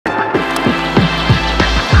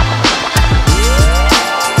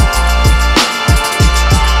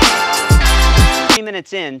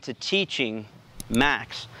minutes into teaching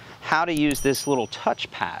Max how to use this little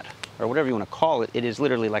touchpad, or whatever you want to call it. It is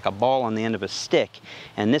literally like a ball on the end of a stick.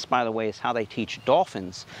 And this, by the way, is how they teach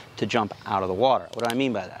dolphins to jump out of the water. What do I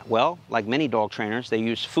mean by that? Well, like many dog trainers, they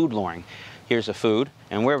use food luring. Here's the food,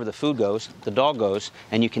 and wherever the food goes, the dog goes,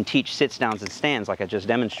 and you can teach sits, downs, and stands like I just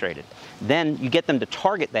demonstrated. Then you get them to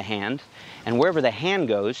target the hand, and wherever the hand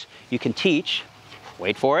goes, you can teach,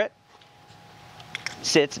 wait for it,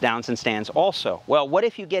 sits, downs, and stands also. Well, what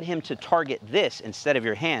if you get him to target this instead of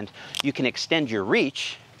your hand? You can extend your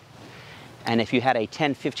reach, and if you had a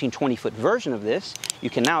 10, 15, 20-foot version of this, you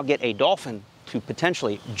can now get a dolphin to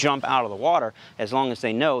potentially jump out of the water, as long as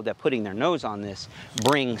they know that putting their nose on this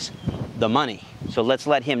brings the money. So let's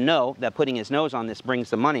let him know that putting his nose on this brings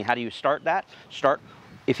the money. How do you start that?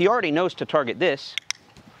 If he already knows to target this,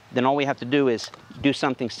 then all we have to do is do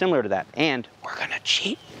something similar to that. And we're gonna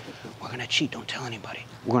cheat. We're gonna cheat, don't tell anybody.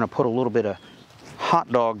 We're gonna put a little bit of hot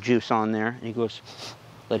dog juice on there, and he goes,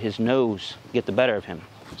 let his nose get the better of him.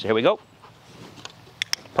 So here we go.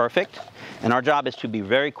 Perfect. And our job is to be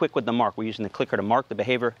very quick with the mark. We're using the clicker to mark the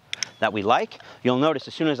behavior that we like. You'll notice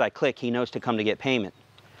as soon as I click, he knows to come to get payment.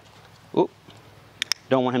 Oop.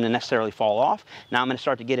 Don't want him to necessarily fall off. Now I'm going to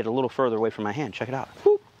start to get it a little further away from my hand. Check it out.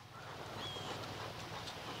 Whoop.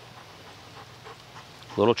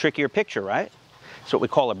 A little trickier picture, right? It's what we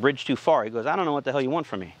call a bridge too far. He goes, I don't know what the hell you want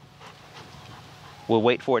from me. We'll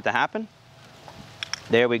wait for it to happen.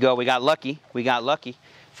 There we go. We got lucky. We got lucky.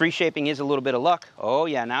 Free shaping is a little bit of luck. Oh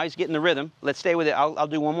yeah, now he's getting the rhythm. Let's stay with it. I'll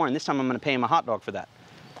do one more, and this time I'm going to pay him a hot dog for that.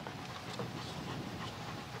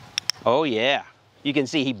 Oh yeah. You can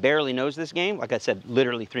see he barely knows this game. Like I said,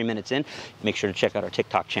 literally 3 minutes in. Make sure to check out our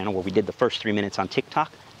TikTok channel where we did the first 3 minutes on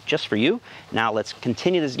TikTok just for you. Now let's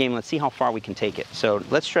continue this game. Let's see how far we can take it. So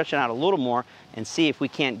let's stretch it out a little more and see if we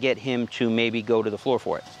can't get him to maybe go to the floor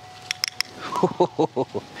for it.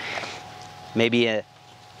 Maybe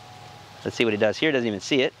let's see what he does here. Doesn't even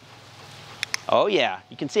see it. Oh yeah,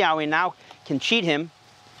 you can see how we now can cheat him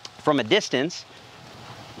from a distance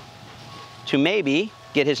to maybe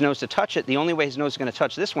get his nose to touch it. The only way his nose is going to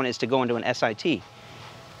touch this one is to go into an SIT.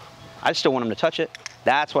 I still want him to touch it.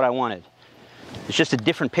 That's what I wanted. It's just a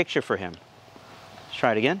different picture for him. Let's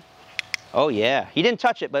try it again. Oh yeah, he didn't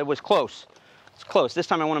touch it, but it was close. It's close. This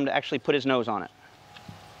time I want him to actually put his nose on it.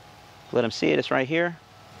 Let him see it. It's right here.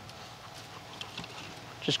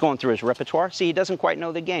 Just going through his repertoire. See, he doesn't quite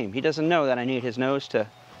know the game. He doesn't know that I need his nose to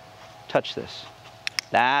touch this.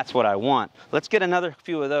 That's what I want. Let's get another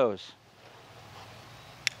few of those.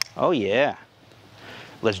 Oh yeah.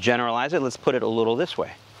 Let's generalize it. Let's put it a little this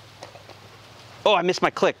way. Oh, I missed my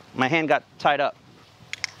click. My hand got tied up.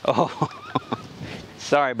 Oh,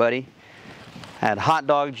 sorry, buddy. Had hot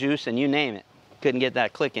dog juice and you name it. Couldn't get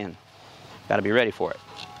that click in. Got to be ready for it.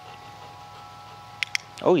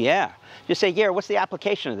 Oh yeah. Just say, Gary, what's the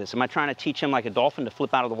application of this? Am I trying to teach him like a dolphin to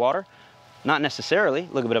flip out of the water? Not necessarily.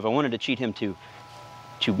 Look, but if I wanted to cheat him to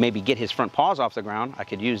maybe get his front paws off the ground, I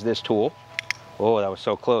could use this tool. Oh, that was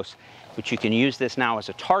so close. But you can use this now as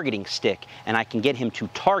a targeting stick, and I can get him to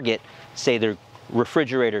target, say, the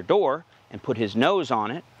refrigerator door and put his nose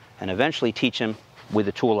on it, and eventually teach him with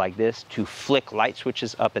a tool like this to flick light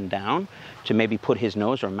switches up and down, to maybe put his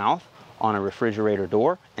nose or mouth on a refrigerator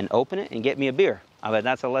door and open it and get me a beer. I bet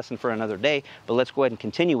that's a lesson for another day, but let's go ahead and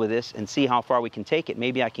continue with this and see how far we can take it.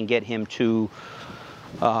 Maybe I can get him to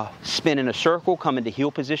spin in a circle, come into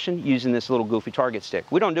heel position using this little goofy target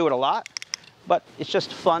stick. We don't do it a lot, but it's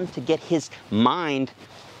just fun to get his mind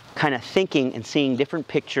kind of thinking and seeing different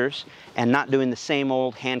pictures and not doing the same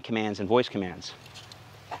old hand commands and voice commands.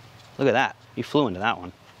 Look at that. He flew into that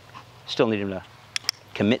one. Still need him to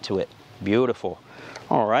commit to it. Beautiful.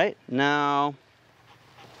 All right, now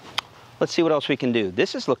let's see what else we can do.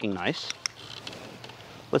 This is looking nice.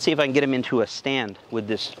 Let's see if I can get him into a stand with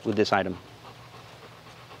this item.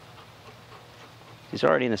 He's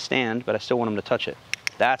already in a stand, but I still want him to touch it.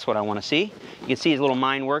 That's what I want to see. You can see his little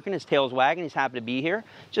mind working, his tail's wagging, he's happy to be here.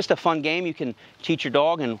 Just a fun game you can teach your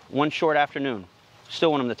dog in one short afternoon.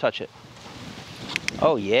 Still want him to touch it.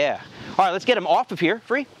 Oh yeah. All right, let's get him off of here.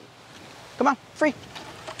 Free. Come on, free.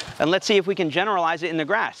 And let's see if we can generalize it in the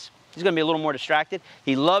grass. He's going to be a little more distracted.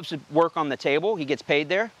 He loves to work on the table. He gets paid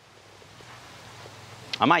there.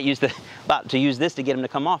 I might use this to get him to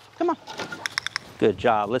come off. Come on. Good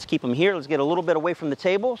job. Let's keep him here. Let's get a little bit away from the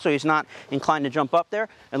table so he's not inclined to jump up there.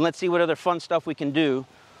 And let's see what other fun stuff we can do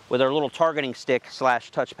with our little targeting stick /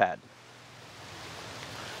 touchpad.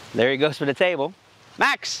 There he goes for the table.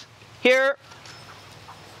 Max, here.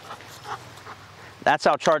 That's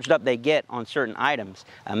how charged up they get on certain items.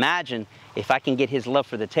 Imagine if I can get his love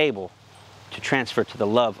for the table to transfer to the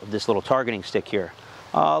love of this little targeting stick here.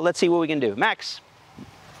 Let's see what we can do. Max,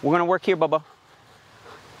 we're gonna work here, Bubba.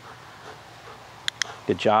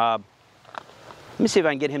 Good job. Let me see if I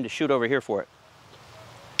can get him to shoot over here for it.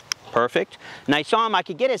 Perfect. Now you saw him, I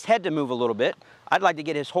could get his head to move a little bit. I'd like to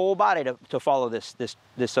get his whole body to follow this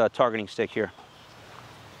targeting stick here.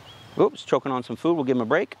 Oops, choking on some food, we'll give him a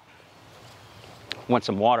break. Want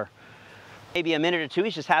some water. Maybe a minute or two,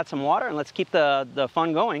 he's just had some water, and let's keep the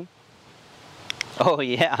fun going. Oh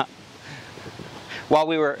yeah. While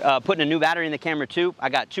we were putting a new battery in the camera too, I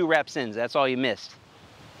got 2 reps in, that's all you missed.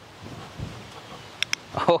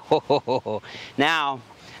 Oh, now,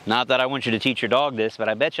 not that I want you to teach your dog this, but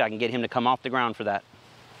I bet you I can get him to come off the ground for that.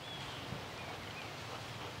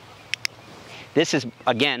 This is,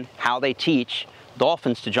 again, how they teach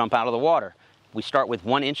dolphins to jump out of the water. We start with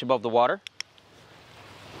 1 inch above the water,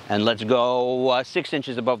 and let's go 6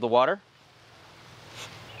 inches above the water.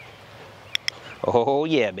 Oh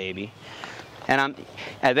yeah, baby. And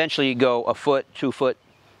eventually you go 1 foot, 2 foot,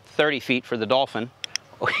 30 feet for the dolphin.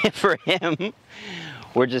 For him,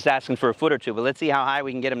 we're just asking for 1 foot or 2, but let's see how high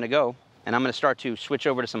we can get him to go. And I'm gonna start to switch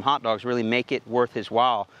over to some hot dogs, really make it worth his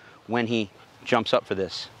while when he jumps up for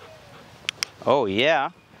this. Oh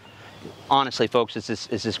yeah. Honestly, folks, it's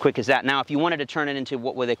as quick as that. Now, if you wanted to turn it into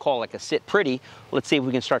what they call like a sit pretty, let's see if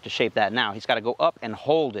we can start to shape that now. He's got to go up and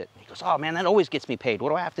hold it. He goes, oh man, that always gets me paid. What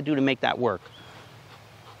do I have to do to make that work?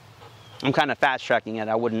 I'm kind of fast tracking it.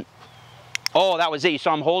 I wouldn't. Oh, that was it. You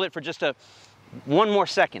saw him hold it for just 1 more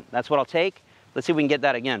second. That's what I'll take. Let's see if we can get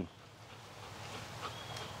that again.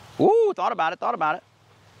 Ooh, thought about it, thought about it.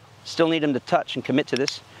 Still need him to touch and commit to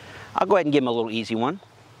this. I'll go ahead and give him a little easy one.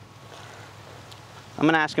 I'm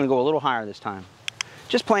going to ask him to go a little higher this time.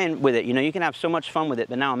 Just playing with it. You know, you can have so much fun with it.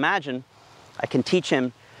 But now imagine I can teach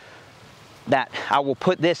him that I will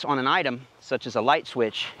put this on an item, such as a light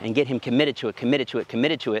switch, and get him committed to it, committed to it,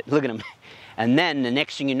 committed to it. Look at him. And then the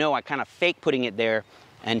next thing you know, I kind of fake putting it there.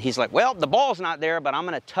 And he's like, well, the ball's not there, but I'm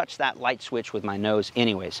going to touch that light switch with my nose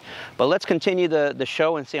anyways. But let's continue the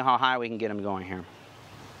show and see how high we can get him going here.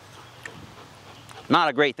 Not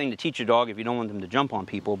a great thing to teach your dog if you don't want them to jump on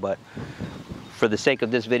people, but for the sake of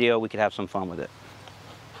this video, we could have some fun with it.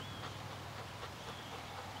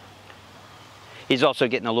 He's also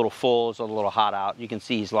getting a little full, it's a little hot out. You can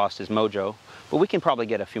see he's lost his mojo, but we can probably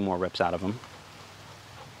get a few more reps out of him.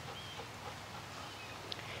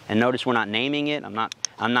 And notice we're not naming it.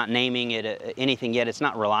 I'm not naming it anything yet. It's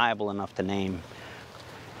not reliable enough to name.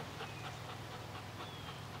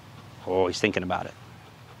 Oh, he's thinking about it.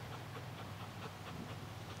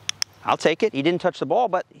 I'll take it. He didn't touch the ball,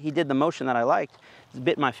 but he did the motion that I liked. He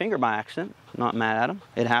bit my finger by accident. Not mad at him.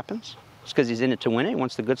 It happens. It's because he's in it to win it. He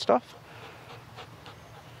wants the good stuff.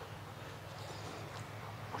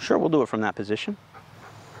 Sure, we'll do it from that position.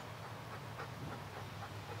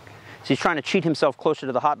 So he's trying to cheat himself closer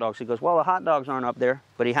to the hot dogs. He goes, well, the hot dogs aren't up there,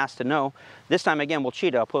 but he has to know. This time, again, we'll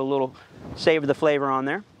cheat it. I'll put a little savor the flavor on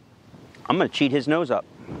there. I'm going to cheat his nose up.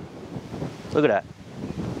 Look at that.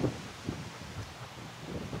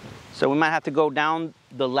 So we might have to go down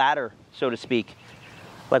the ladder, so to speak.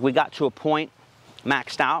 Like we got to a point,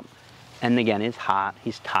 maxed out, and again, it's hot,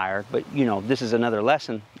 he's tired, but you know, this is another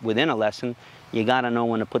lesson. Within a lesson, you gotta know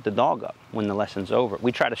when to put the dog up, when the lesson's over.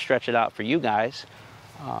 We try to stretch it out for you guys.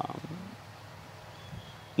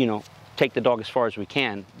 You know, take the dog as far as we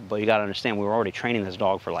can, but you gotta understand we were already training this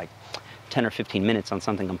dog for like 10 or 15 minutes on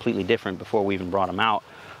something completely different before we even brought him out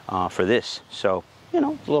for this. So, you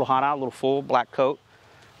know, a little hot out, a little full, black coat.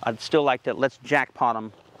 I'd still like to, let's jackpot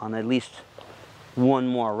him on at least 1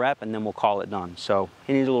 more rep and then we'll call it done. So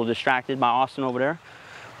he needs a little distracted by Austin over there.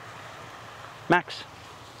 Max,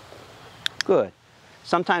 good.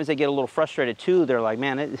 Sometimes they get a little frustrated too. They're like,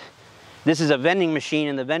 man, this is a vending machine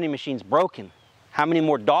and the vending machine's broken. How many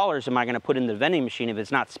more dollars am I gonna put in the vending machine if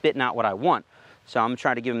it's not spitting out what I want? So I'm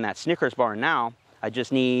trying to give him that Snickers bar now. I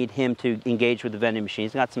just need him to engage with the vending machine.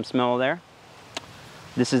 He's got some smell there.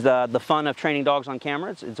 This is the fun of training dogs on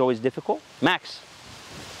camera. It's always difficult. Max.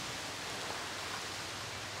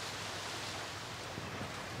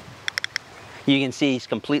 You can see he's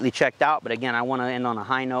completely checked out, but again, I want to end on a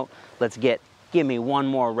high note. Give me 1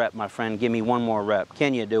 more rep, my friend. Give me 1 more rep.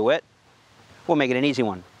 Can you do it? We'll make it an easy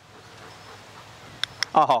one.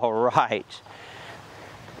 All right.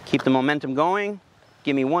 Keep the momentum going.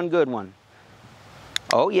 Give me 1 good one.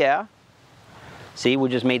 Oh, yeah. See, we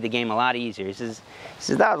just made the game a lot easier. He says,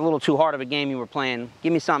 that was a little too hard of a game you were playing.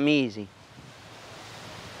 Give me something easy.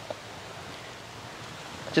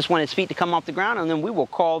 Just want his feet to come off the ground, and then we will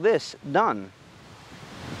call this done.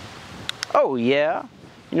 Oh, yeah.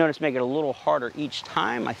 You notice make it a little harder each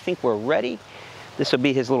time. I think we're ready. This would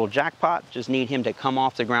be his little jackpot. Just need him to come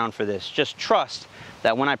off the ground for this. Just trust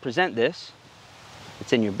that when I present this,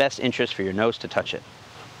 it's in your best interest for your nose to touch it.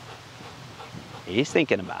 He's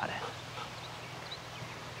thinking about it.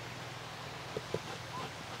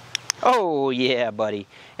 Oh yeah, buddy.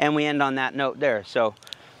 And we end on that note there. So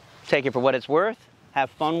take it for what it's worth.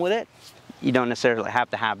 Have fun with it. You don't necessarily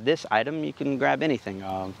have to have this item. You can grab anything.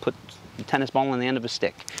 Put a tennis ball on the end of a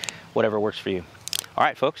stick. Whatever works for you. All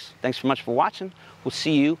right, folks. Thanks so much for watching. We'll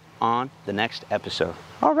see you on the next episode.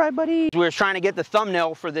 All right, buddy. We were trying to get the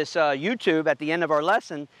thumbnail for this YouTube at the end of our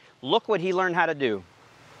lesson. Look what he learned how to do.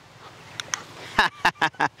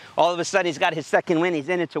 All of a sudden, he's got his second win. He's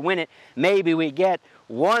in it to win it. Maybe we get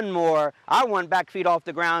one more. I want back feet off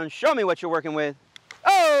the ground. Show me what you're working with.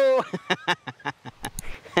 Oh!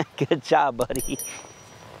 Good job, buddy.